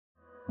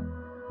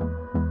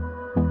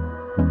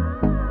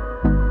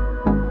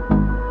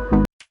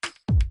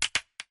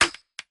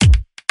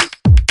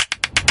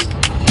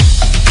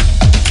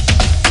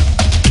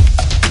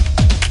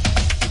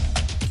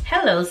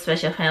Hello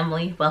special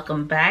family,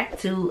 welcome back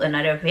to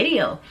another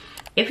video.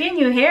 If you're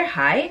new here,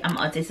 hi, I'm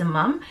Autism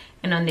Mom,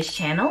 and on this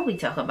channel we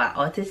talk about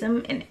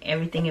autism and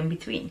everything in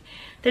between.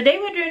 Today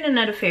we're doing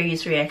another fair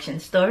use reaction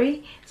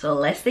story, so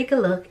let's take a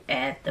look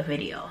at the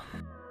video.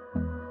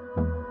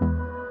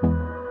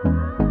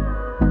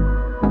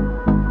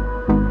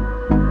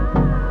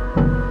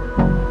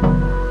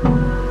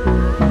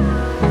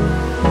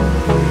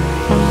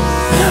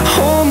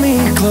 Hold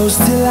me close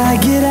till I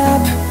get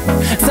up.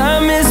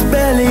 Time is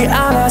barely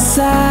on our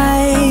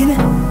side.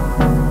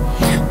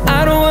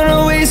 I don't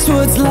wanna waste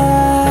what's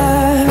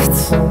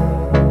left.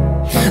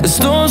 The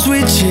storms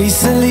we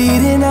chase are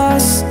leading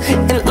us,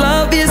 and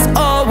love is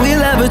all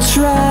we'll ever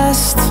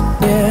trust.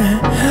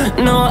 Yeah,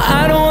 no,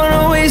 I don't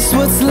wanna waste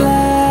what's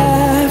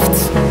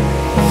left.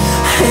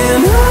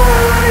 And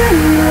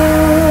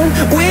on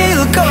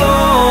we'll go,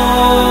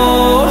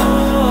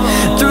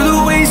 through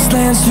the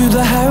wastelands, through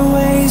the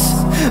highways,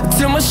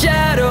 till my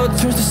shadow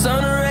turns to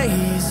sun rays.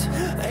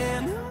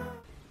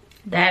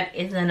 That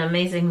is an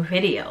amazing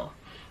video.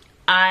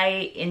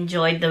 I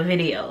enjoyed the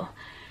video.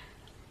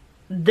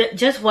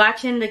 Just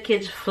watching the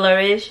kids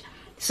flourish.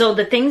 So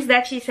the things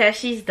that she says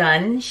she's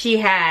done, she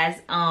has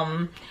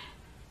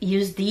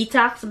used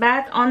detox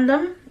bath on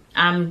them.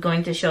 I'm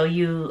going to show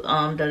you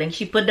the link.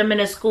 She put them in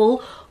a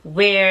school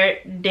where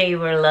they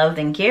were loved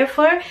and cared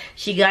for.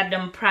 She got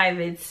them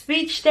private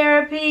speech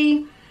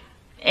therapy,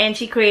 and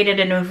she created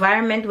an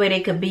environment where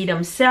they could be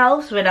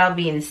themselves without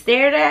being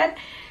stared at.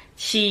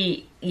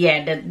 The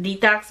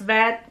detox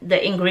bath, the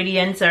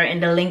ingredients are in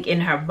the link in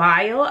her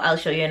bio. I'll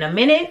show you in a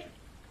minute.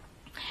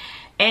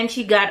 And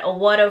she got a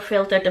water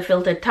filter to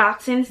filter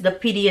toxins. The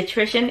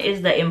pediatrician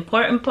is the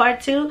important part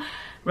too.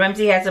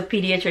 Ramsey has a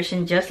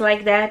pediatrician just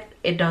like that.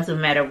 It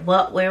doesn't matter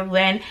what, where,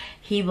 when.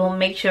 He will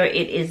make sure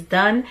it is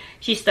done.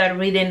 She started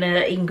reading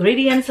the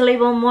ingredients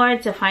label more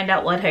to find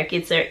out what her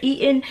kids are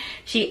eating.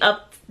 She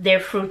upped their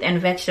fruit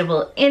and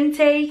vegetable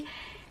intake.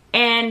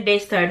 And they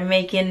started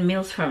making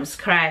meals from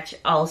scratch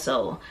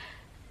also.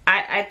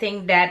 I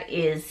think that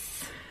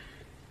is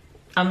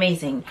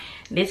amazing.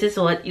 This is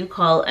what you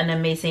call an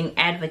amazing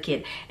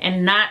advocate.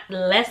 And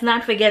let's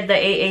not forget the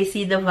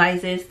AAC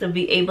devices to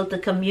be able to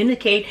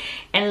communicate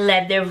and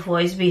let their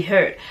voice be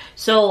heard.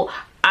 So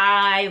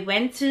I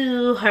went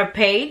to her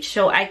page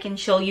so I can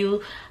show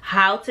you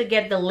how to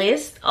get the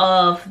list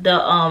of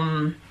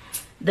the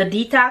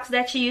detox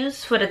that she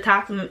used for the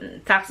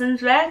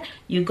toxins bath.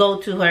 You go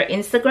to her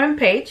Instagram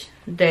page,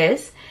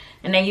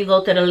 and then you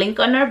go to the link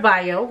on her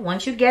bio.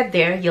 Once you get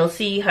there, you'll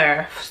see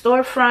her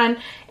storefront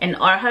and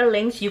all her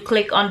links. You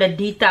click on the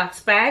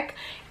detox pack.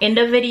 In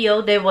the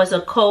video, there was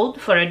a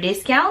code for a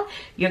discount.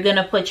 You're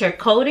gonna put your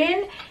code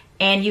in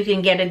and you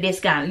can get a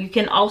discount. You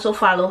can also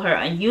follow her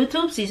on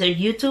YouTube. She's a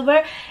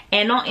YouTuber.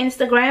 And on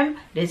Instagram,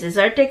 this is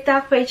her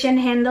TikTok page and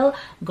handle.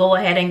 Go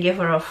ahead and give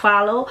her a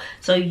follow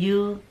so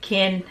you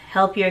can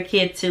help your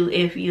kid too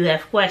if you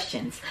have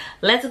questions.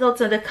 Let's go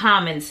to the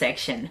comment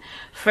section.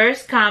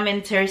 First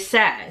commenter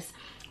says,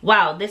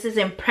 wow, this is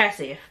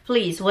impressive.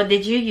 Please, what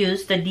did you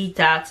use to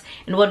detox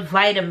and what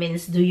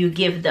vitamins do you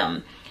give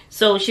them?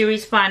 So she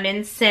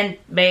responded, sent,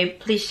 babe,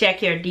 please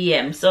check your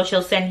DM. So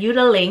she'll send you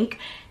the link,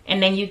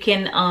 and then you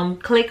can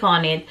click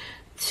on it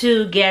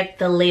to get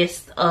the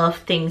list of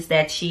things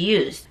that she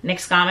used.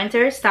 Next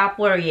commenter, stop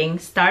worrying,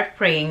 start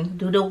praying,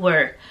 do the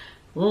work.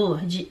 Ooh,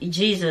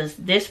 Jesus,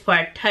 this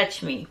part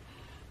touched me.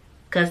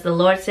 Because the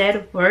Lord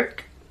said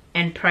work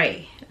and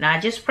pray.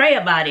 Not just pray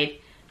about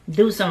it,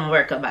 do some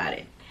work about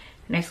it.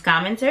 Next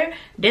commenter,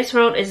 this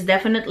road is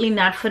definitely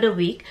not for the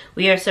weak.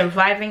 We are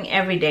surviving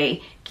every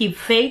day. Keep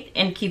faith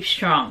and keep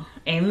strong.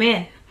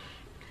 Amen.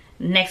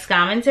 Next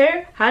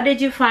commenter, how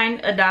did you find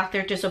a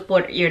doctor to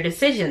support your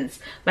decisions?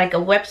 Like a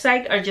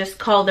website or just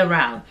called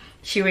around?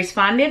 She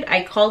responded,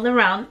 I called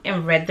around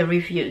and read the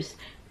reviews.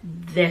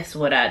 That's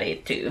what I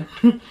did too.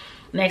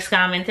 Next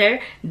commenter,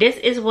 this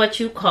is what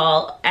you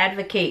call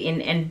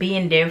advocating and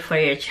being there for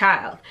your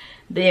child.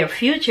 Their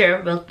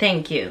future will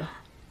thank you.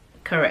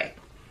 Correct.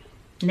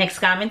 Next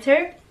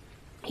commenter,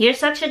 you're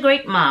such a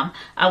great mom.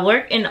 I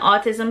work in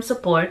autism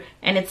support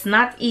and it's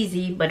not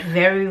easy but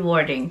very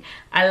rewarding.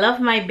 I love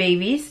my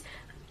babies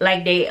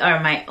like they are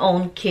my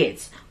own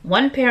kids.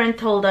 One parent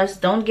told us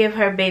don't give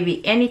her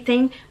baby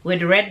anything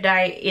with red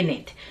dye in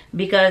it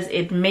because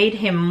it made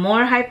him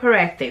more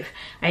hyperactive.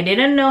 I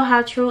didn't know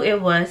how true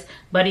it was,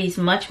 but he's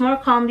much more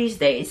calm these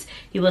days.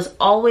 He was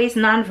always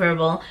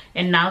nonverbal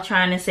and now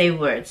trying to say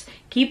words.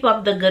 Keep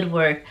up the good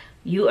work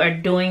you are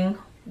doing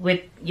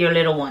with your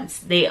little ones.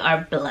 They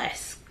are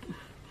blessed.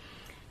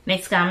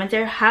 Next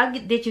commenter, how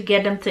did you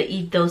get them to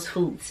eat those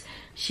foods?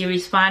 She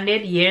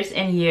responded, years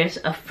and years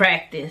of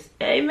practice.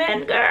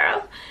 Amen,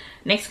 girl.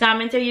 Next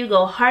commenter, you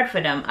go hard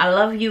for them. I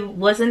love you,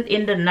 wasn't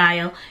in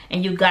denial,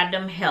 and you got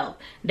them help.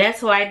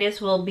 That's why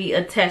this will be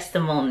a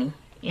testimony.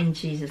 In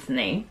Jesus'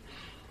 name.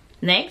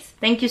 Next,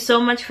 thank you so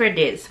much for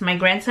this. My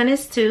grandson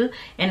is 2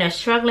 and are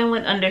struggling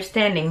with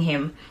understanding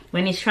him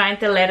when he's trying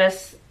to let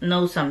us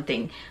know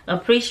something.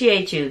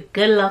 Appreciate you.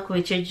 Good luck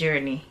with your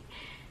journey.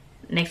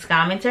 Next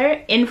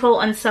commenter, info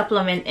on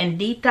supplement and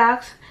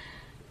detox.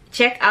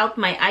 check out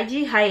my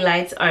IG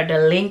highlights or the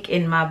link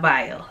in my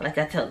bio, like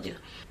I told you.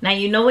 Now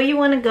you know where you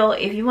want to go.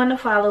 If you want to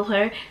follow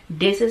her,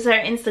 this is her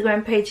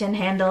Instagram page and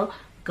handle.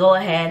 Go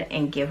ahead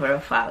and give her a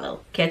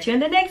follow. Catch you in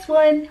the next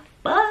one.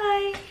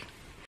 Bye.